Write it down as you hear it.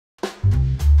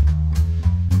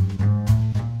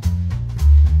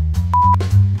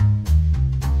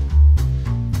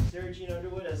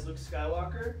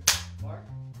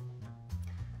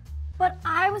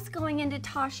going into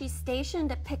Toshi's station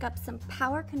to pick up some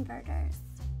power converters.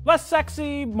 Less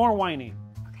sexy, more whiny.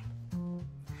 Okay.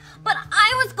 But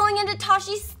I was going into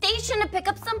Toshi's station to pick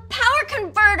up some power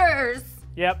converters!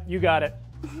 Yep, you got it.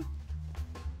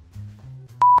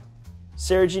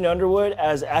 Sara Underwood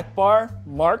as Akbar,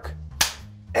 Mark.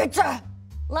 It's a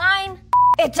Line.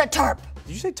 It's a tarp.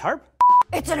 Did you say tarp?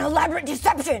 It's an elaborate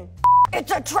deception.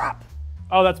 It's a trap.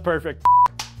 Oh, that's perfect.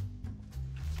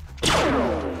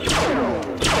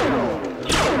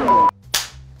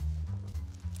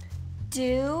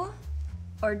 Do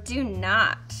or do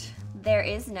not. There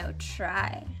is no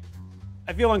try.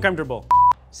 I feel uncomfortable.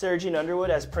 Sara Underwood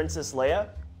as Princess Leia.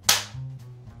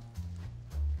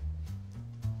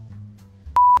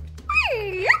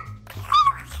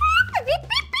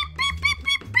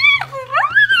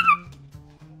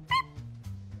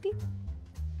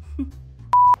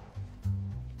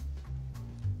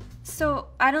 So,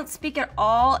 I don't speak at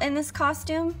all in this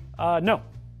costume? No.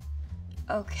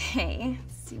 Okay,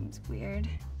 seems weird.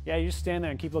 Yeah, you just stand there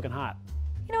and keep looking hot.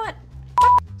 You know what?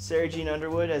 Sara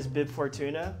Underwood as Bib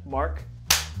Fortuna, Mark.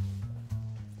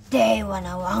 Day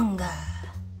Wanawanga.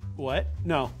 What?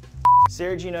 No.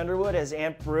 Sara Underwood as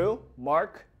Aunt Brew,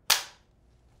 Mark.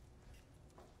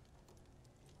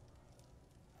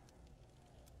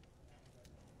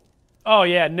 Oh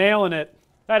yeah, nailing it.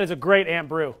 That is a great Aunt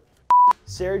Brew.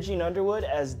 Sara Underwood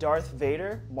as Darth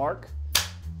Vader, Mark.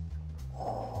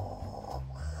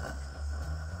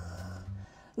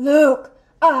 Luke,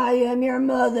 I am your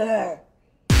mother.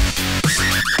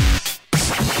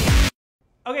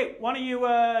 Okay, why don't you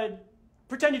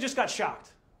pretend you just got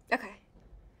shocked? Okay.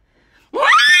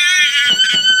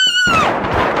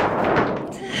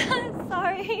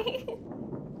 Sorry.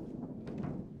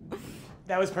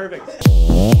 That was perfect.